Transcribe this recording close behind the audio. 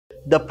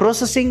the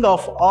processing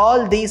of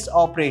all these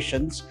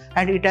operations,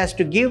 and it has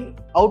to give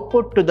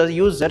output to the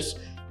users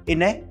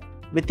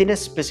within a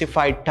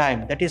specified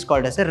time. That is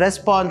called as a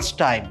response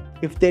time.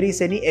 If there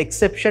is any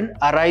exception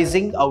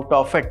arising out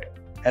of it,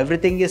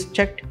 everything is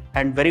checked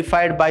and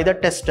verified by the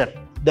tester.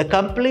 The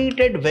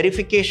completed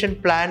verification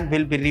plan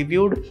will be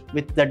reviewed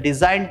with the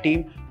design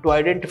team to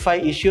identify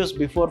issues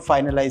before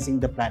finalizing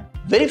the plan.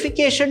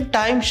 Verification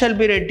time shall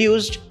be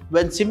reduced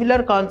when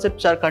similar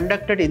concepts are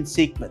conducted in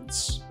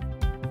sequence.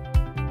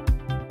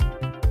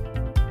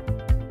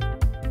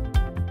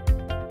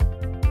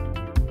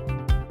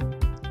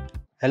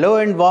 Hello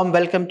and warm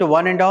welcome to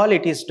one and all.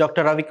 It is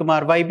Dr.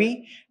 Ravikumar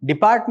YB,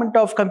 Department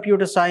of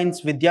Computer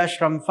Science,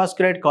 Vidhyaashram, First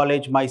Grade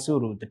College,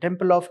 MYSURU, the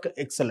Temple of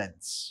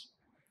Excellence.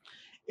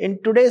 In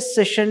today's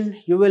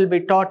session, you will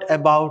be taught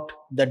about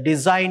the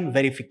design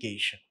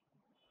verification.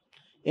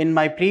 In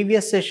my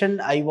previous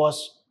session, I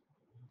was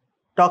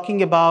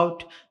talking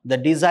about the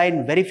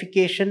design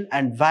verification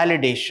and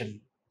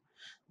validation.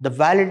 The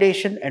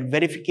validation and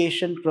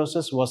verification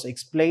process was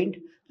explained.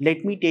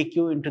 Let me take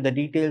you into the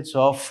details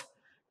of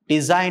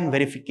design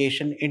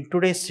verification in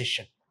today's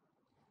session.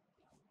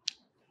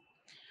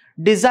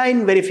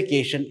 Design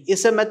verification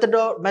is a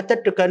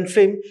method to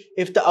confirm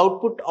if the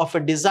output of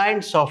a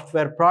designed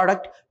software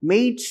product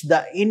meets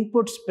the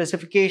input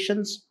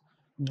specifications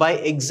by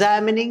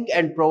examining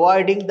and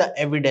providing the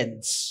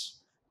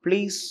evidence.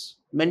 Please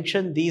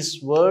mention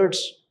these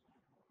words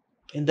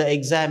in the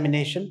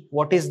examination.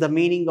 What is the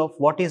meaning of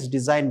what is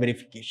design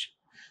verification?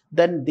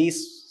 Then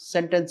these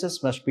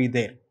sentences must be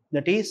there.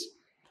 That is,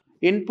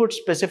 input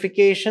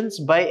specifications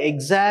by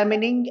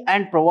examining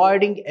and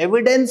providing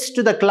evidence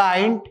to the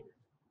client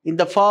in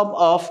the form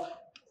of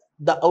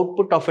the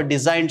output of a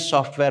designed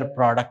software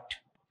product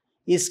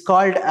is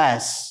called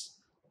as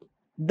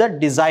the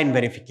design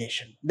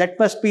verification. That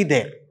must be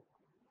there.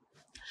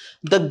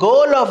 The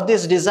goal of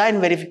this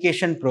design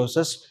verification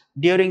process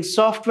during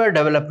software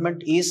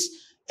development is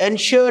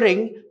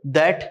ensuring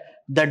that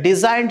the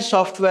designed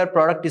software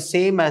product is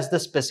same as the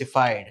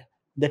specified.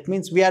 That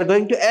means we are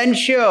going to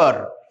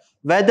ensure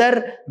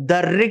whether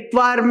the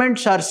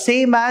requirements are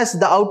same as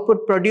the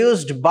output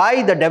produced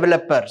by the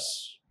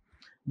developers.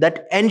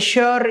 That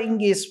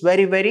ensuring is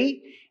very,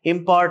 very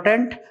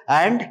important,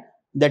 and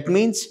that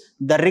means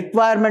the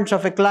requirements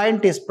of a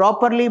client is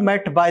properly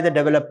met by the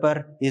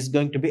developer is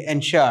going to be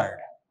ensured.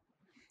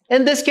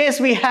 In this case,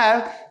 we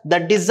have the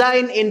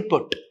design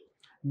input.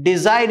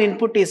 Design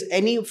input is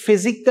any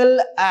physical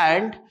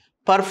and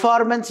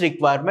performance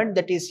requirement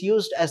that is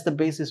used as the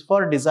basis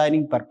for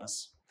designing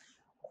purpose.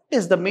 What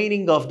is the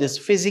meaning of this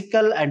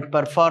physical and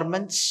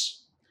performance?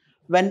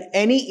 When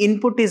any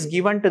input is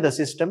given to the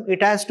system,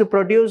 it has to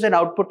produce an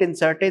output in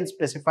certain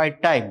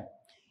specified time.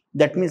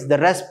 That means the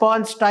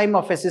response time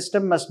of a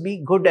system must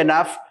be good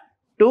enough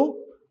to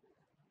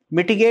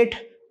mitigate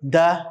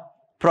the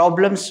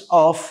problems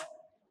of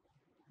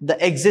the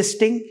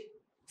existing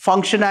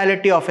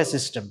functionality of a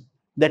system.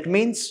 That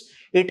means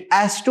it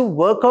has to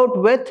work out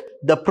with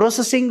the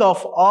processing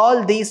of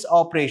all these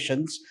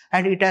operations,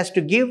 and it has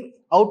to give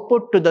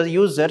output to the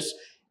users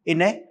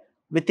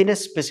within a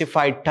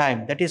specified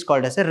time. That is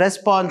called as a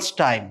response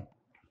time.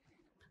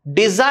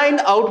 Design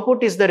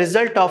output is the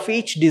result of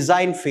each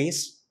design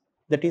phase.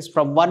 That is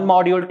from one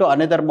module to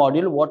another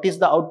module. What is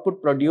the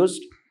output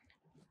produced?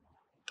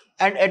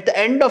 And at the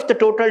end of the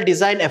total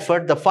design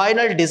effort, the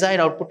final design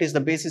output is the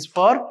basis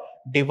for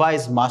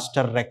device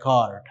master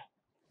record.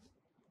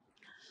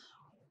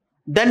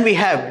 Then we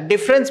have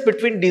difference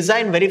between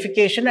design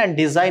verification and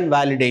design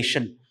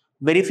validation.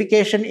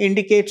 Verification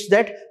indicates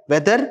that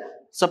whether,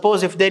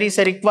 suppose if there is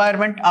a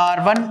requirement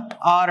R1,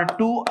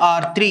 R2,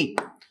 R3,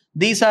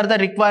 these are the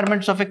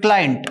requirements of a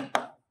client.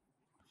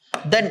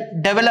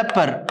 Then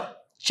developer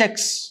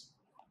checks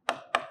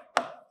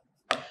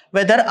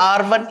whether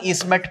R1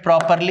 is met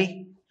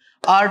properly,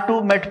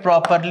 R2 met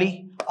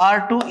properly,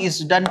 R2 is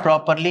done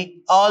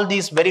properly. All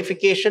these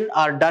verification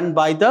are done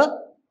by the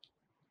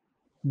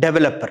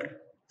developer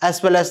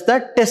as well as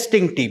the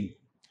testing team.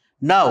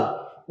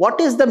 Now,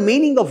 what is the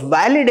meaning of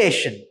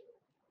validation?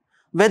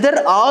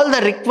 Whether all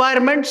the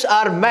requirements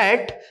are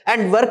met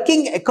and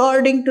working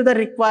according to the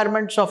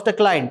requirements of the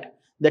client.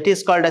 That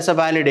is called as a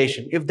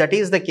validation. If that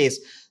is the case,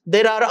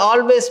 there are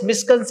always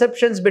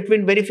misconceptions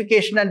between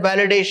verification and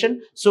validation.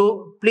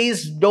 So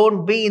please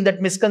don't be in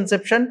that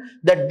misconception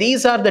that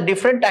these are the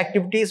different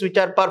activities which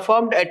are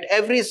performed at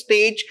every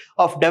stage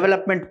of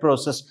development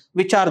process.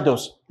 Which are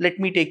those? Let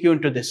me take you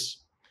into this.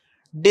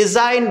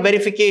 Design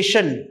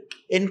verification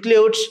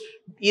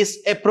is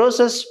a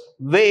process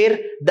where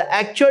the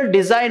actual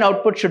design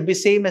output should be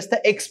same as the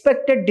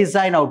expected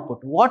design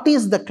output. What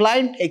is the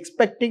client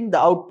expecting the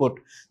output?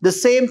 The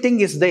same thing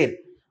is there,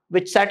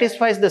 which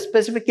satisfies the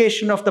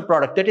specification of the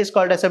product. That is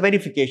called as a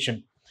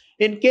verification.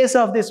 In case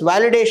of this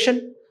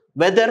validation,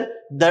 whether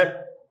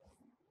the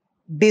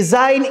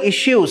design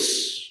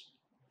issues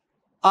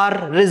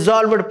are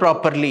resolved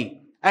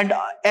properly and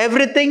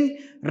everything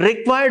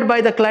required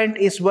by the client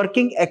is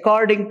working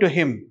according to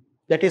him.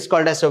 That is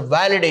called as a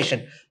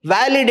validation.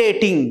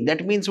 Validating,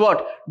 that means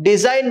what?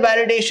 Design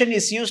validation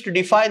is used to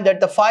define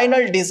that the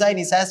final design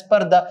is as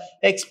per the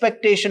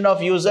expectation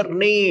of user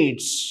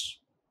needs.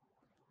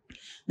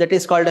 That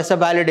is called as a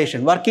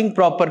validation, working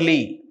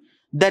properly.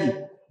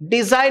 Then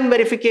design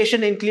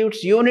verification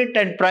includes unit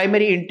and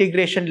primary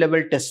integration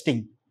level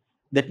testing.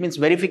 That means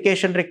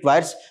verification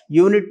requires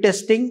unit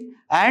testing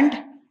and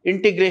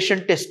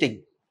integration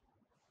testing.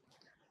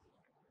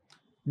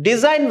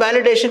 Design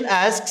validation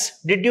asks,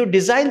 did you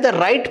design the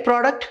right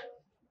product?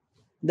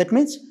 That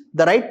means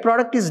the right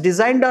product is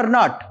designed or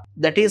not.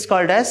 That is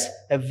called as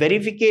a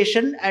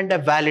verification and a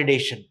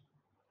validation.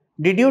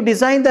 Did you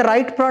design the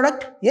right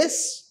product?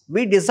 Yes,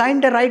 we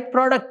designed the right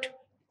product.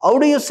 How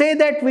do you say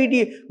that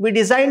we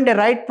designed the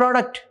right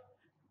product?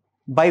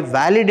 By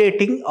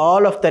validating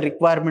all of the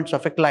requirements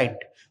of a client.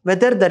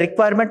 Whether the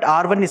requirement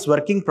R1 is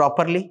working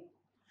properly,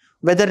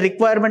 whether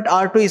requirement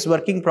R2 is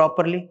working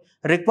properly,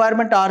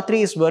 requirement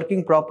R3 is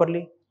working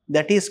properly.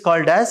 That is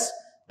called as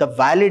the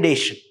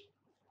validation.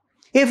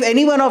 If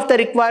any one of the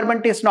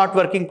requirement is not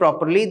working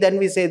properly, then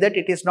we say that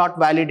it is not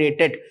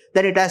validated.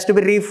 Then it has to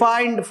be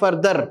refined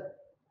further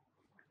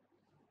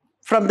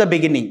from the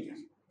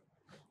beginning.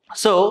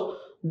 So,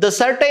 the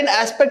certain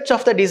aspects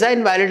of the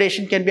design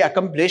validation can be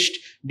accomplished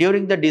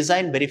during the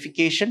design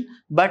verification,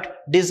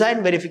 but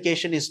design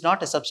verification is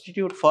not a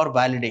substitute for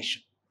validation.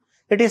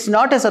 It is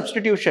not a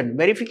substitution.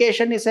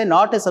 Verification is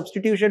not a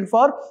substitution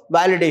for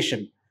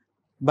validation.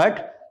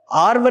 But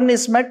R1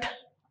 is met,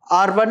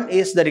 R1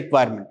 is the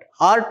requirement.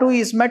 R2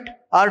 is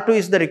met, R2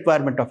 is the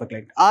requirement of a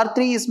client.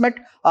 R3 is met,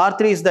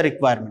 R3 is the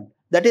requirement.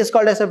 That is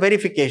called as a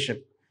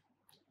verification.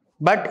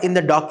 But in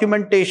the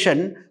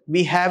documentation,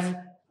 we have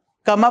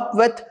come up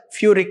with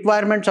few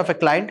requirements of a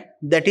client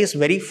that is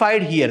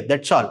verified here,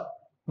 that's all,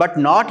 but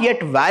not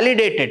yet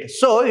validated.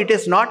 So it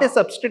is not a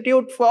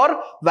substitute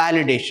for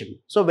validation.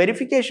 So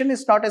verification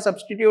is not a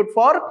substitute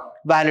for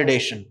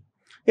validation.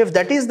 If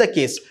that is the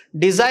case,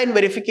 design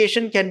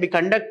verification can be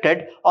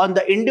conducted on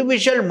the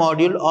individual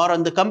module or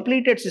on the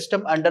completed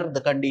system under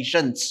the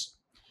conditions.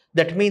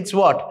 That means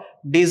what?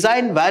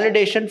 Design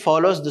validation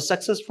follows the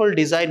successful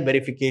design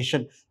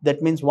verification.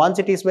 That means once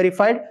it is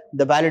verified,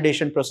 the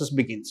validation process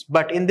begins.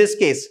 But in this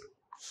case,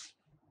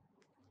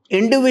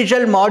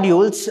 individual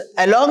modules,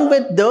 along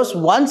with those,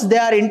 once they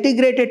are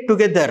integrated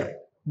together,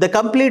 the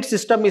complete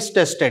system is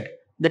tested.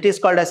 That is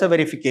called as a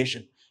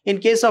verification. In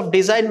case of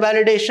design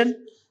validation,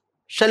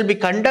 shall be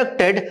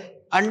conducted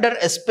under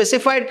a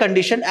specified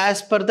condition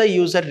as per the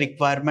user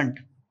requirement.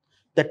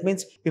 That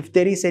means if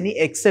there is any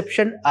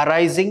exception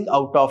arising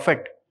out of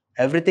it,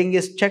 everything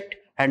is checked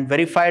and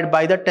verified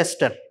by the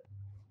tester.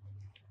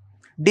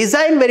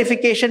 Design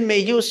verification may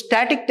use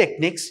static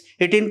techniques.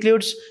 It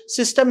includes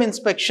system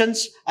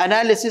inspections,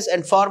 analysis,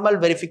 and formal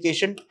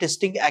verification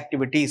testing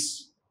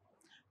activities.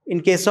 In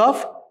case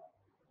of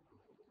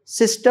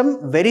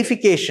system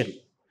verification.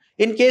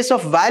 In case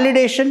of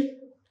validation,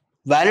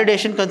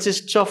 validation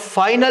consists of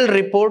final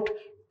report,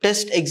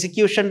 test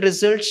execution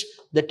results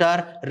that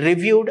are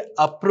reviewed,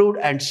 approved,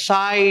 and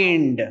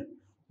signed.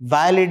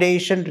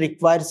 Validation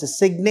requires a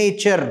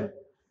signature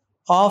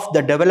of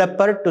the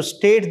developer to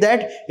state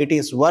that it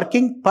is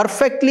working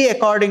perfectly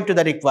according to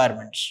the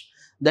requirements.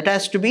 That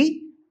has to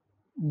be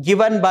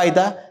given by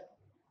the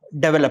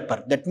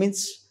developer. That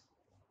means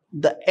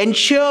they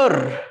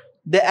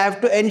have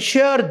to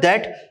ensure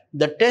that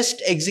the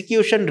test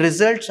execution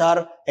results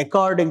are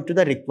according to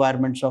the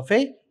requirements of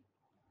a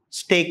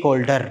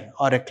stakeholder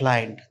or a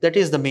client. That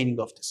is the meaning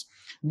of this.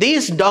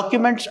 These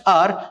documents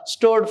are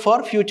stored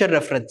for future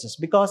references,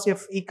 because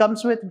if he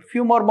comes with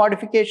few more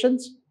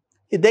modifications,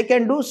 they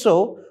can do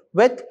so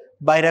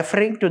by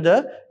referring to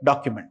the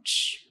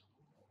documents.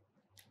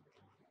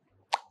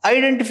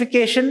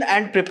 Identification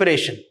and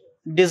preparation.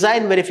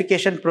 Design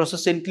verification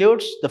process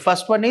includes, the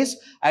first one is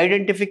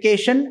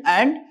identification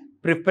and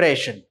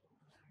preparation.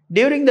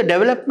 During the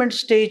development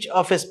stage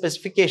of a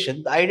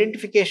specification, the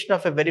identification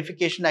of a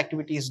verification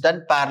activity is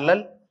done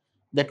parallel.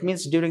 That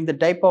means during the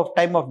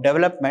time of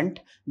development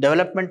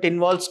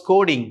involves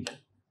coding.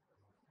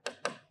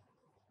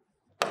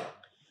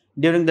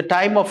 During the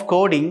time of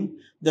coding,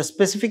 the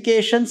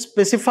specification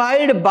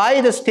specified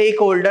by the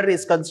stakeholder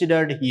is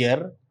considered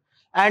here,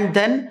 and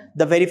then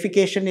the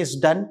verification is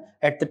done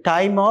at the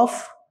time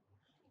of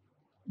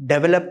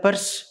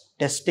developers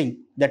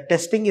testing. The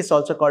testing is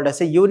also called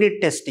as a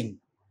unit testing.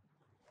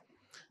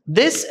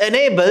 This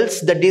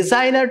enables the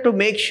designer to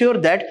make sure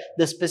that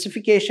the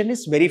specification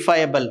is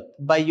verifiable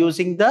by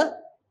using the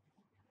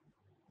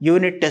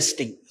unit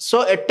testing.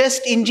 So a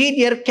test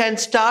engineer can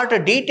start a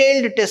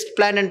detailed test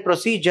plan and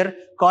procedure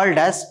called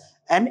as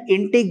an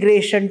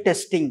integration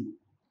testing.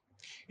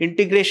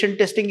 Integration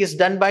testing is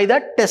done by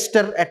the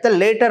tester at the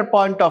later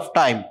point of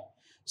time.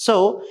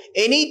 So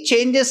any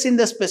changes in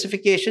the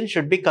specification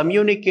should be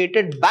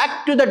communicated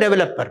back to the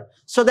developer,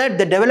 so that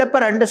the developer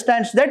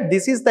understands that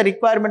this is the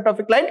requirement of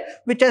a client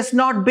which has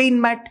not been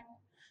met,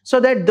 so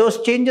that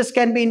those changes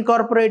can be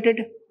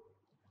incorporated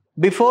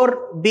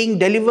before being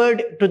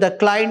delivered to the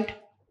client.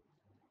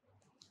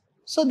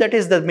 So that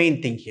is the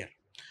main thing here.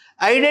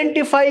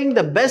 Identifying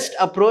the best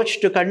approach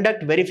to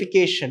conduct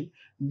verification,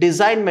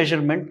 design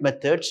measurement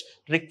methods,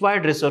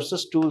 required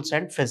resources, tools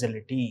and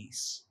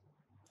facilities.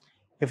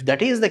 If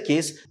that is the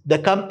case, the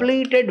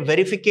completed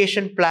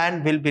verification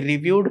plan will be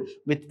reviewed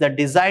with the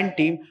design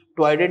team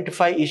to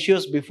identify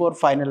issues before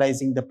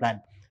finalizing the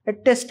plan. A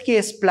test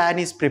case plan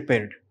is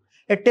prepared.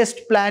 A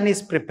test plan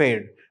is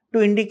prepared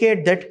to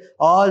indicate that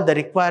all the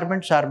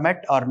requirements are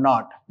met or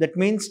not. That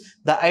means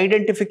the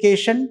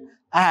identification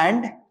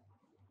and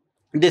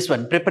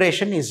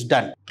preparation is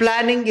done.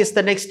 Planning is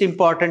the next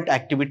important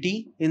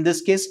activity. In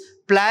this case,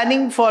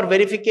 planning for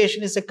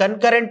verification is a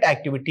concurrent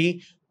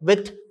activity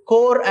with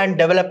core and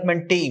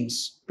development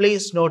teams.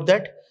 Please note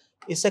that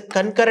is a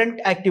concurrent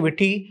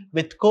activity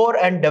with core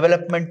and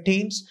development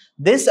teams.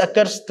 This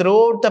occurs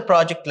throughout the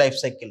project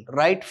lifecycle,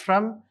 right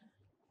from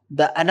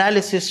the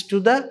analysis to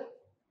the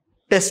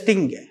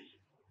testing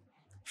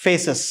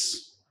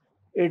phases.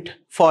 It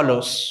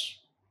follows.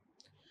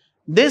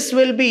 This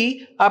will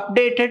be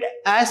updated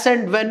as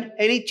and when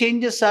any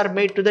changes are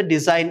made to the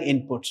design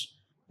inputs.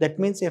 That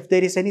means if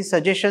there is any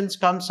suggestions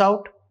comes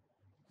out,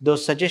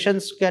 those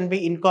suggestions can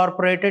be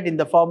incorporated in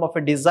the form of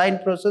a design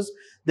process.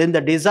 Then the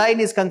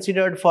design is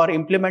considered for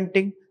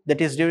implementing,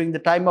 that is during the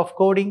time of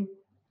coding.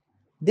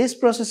 This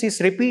process is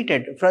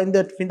repeated in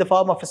the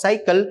form of a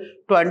cycle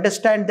to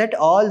understand that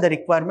all the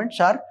requirements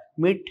are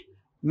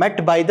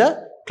met by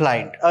the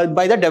client,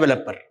 by the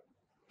developer.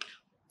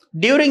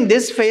 During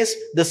this phase,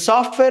 the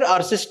software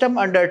or system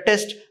under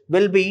test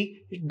will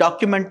be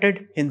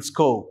documented in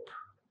scope.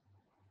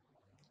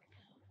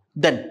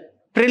 Then,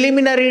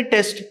 preliminary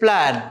test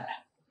plan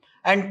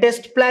and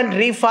test plan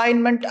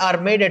refinement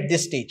are made at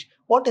this stage.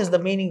 What is the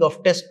meaning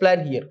of test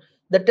plan here?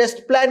 The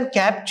test plan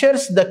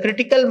captures the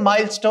critical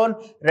milestone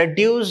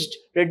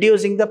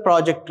reducing the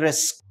project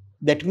risk.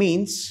 That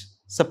means,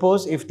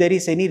 suppose if there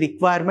is any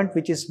requirement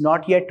which is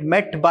not yet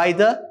met by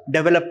the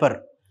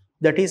developer,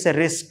 that is a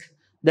risk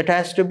that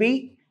has to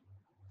be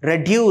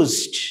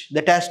reduced.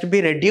 That has to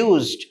be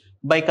reduced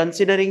by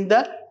considering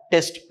the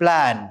test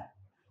plan.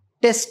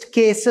 Test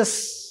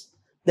cases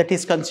that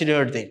is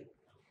considered there.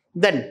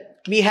 Then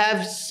we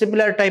have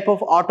similar type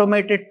of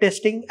automated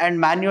testing and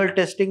manual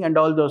testing and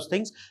all those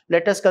things.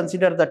 Let us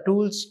consider the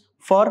tools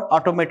for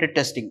automated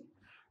testing.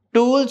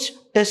 Tools,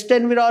 test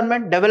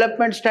environment,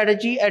 development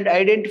strategy and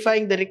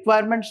identifying the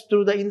requirements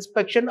through the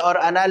inspection or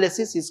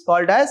analysis is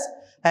called as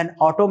an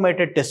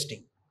automated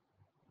testing.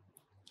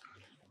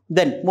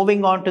 Then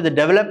moving on to the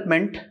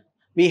development,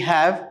 we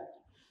have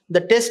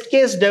the test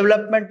case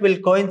development will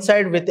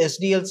coincide with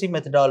SDLC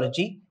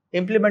methodology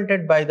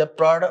implemented by the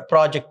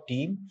project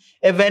team.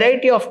 A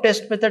variety of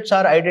test methods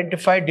are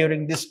identified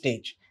during this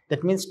stage.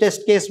 That means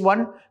test case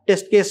 1,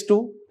 test case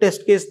 2,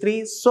 test case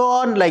 3, so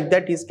on like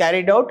that is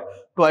carried out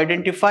to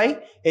identify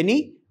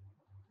any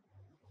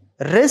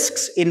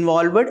risks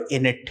involved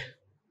in it.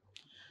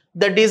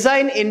 The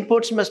design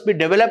inputs must be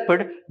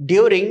developed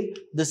during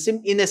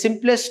in the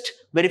simplest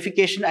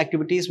verification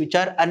activities which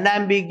are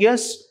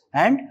unambiguous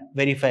and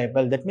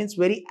verifiable. That means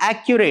very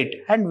accurate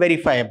and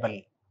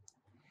verifiable.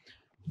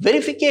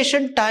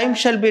 Verification time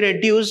shall be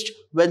reduced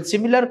when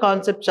similar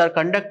concepts are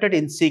conducted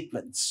in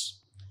sequence.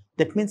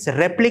 That means a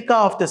replica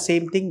of the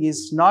same thing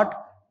is not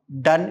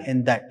done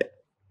in that.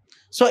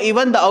 So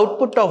even the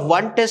output of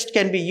one test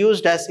can be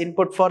used as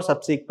input for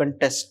subsequent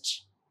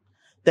tests.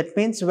 That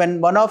means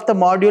when one of the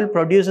module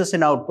produces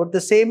an output,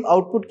 the same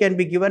output can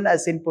be given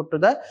as input to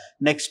the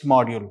next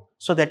module.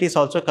 So that is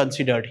also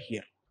considered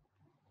here.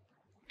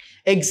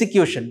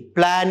 Execution,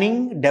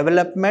 planning,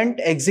 development,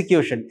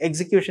 execution.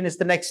 Execution is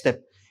the next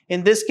step.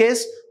 In this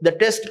case, the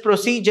test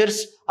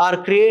procedures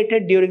are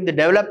created during the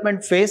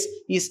development phase,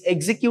 is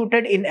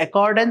executed in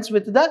accordance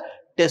with the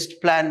test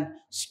plan,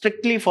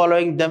 strictly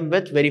following them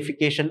with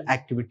verification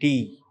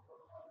activity.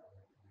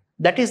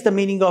 That is the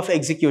meaning of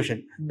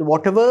execution.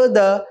 Whatever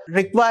the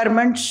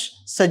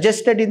requirements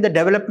suggested in the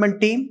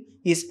development team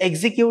is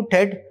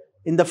executed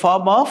in the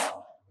form of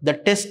the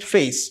test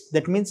phase.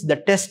 That means the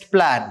test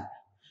plan.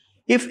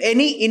 If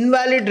any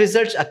invalid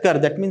results occur,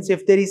 that means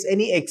if there is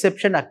any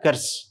exception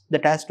occurs,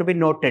 that has to be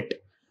noted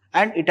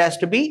and it has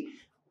to be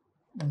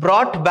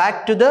brought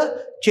back to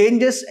the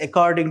changes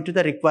according to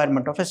the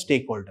requirement of a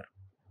stakeholder.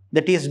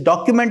 That is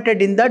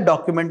documented in the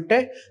document.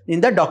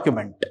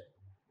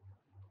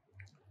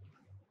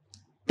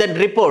 Then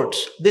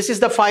reports. This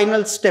is the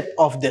final step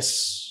of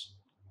this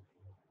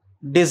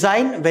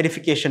design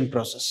verification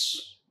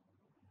process.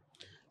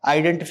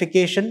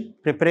 Identification,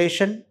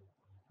 preparation,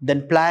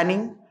 then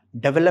planning,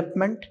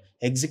 development,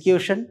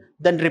 execution,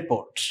 then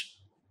reports.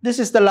 This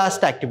is the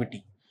last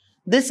activity.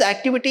 This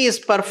activity is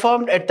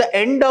performed at the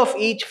end of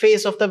each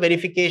phase of the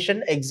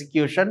verification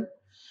execution.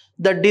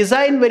 The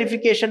design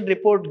verification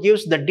report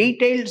gives the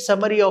detailed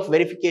summary of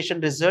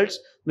verification results,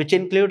 which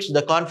includes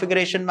the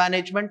configuration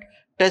management,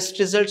 test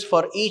results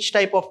for each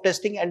type of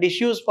testing and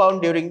issues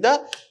found during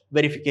the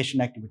verification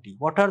activity.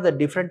 What are the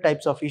different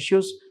types of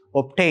issues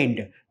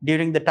obtained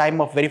during the time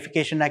of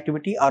verification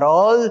activity are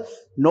all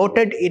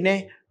noted in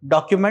a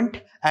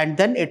document and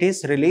then it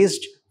is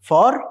released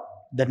for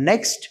the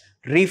next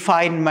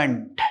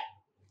refinement.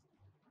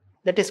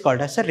 that is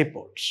called as a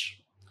reports.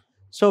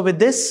 So with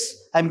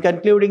this, I'm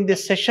concluding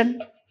this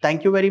session.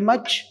 Thank you very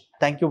much.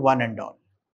 Thank you one and all.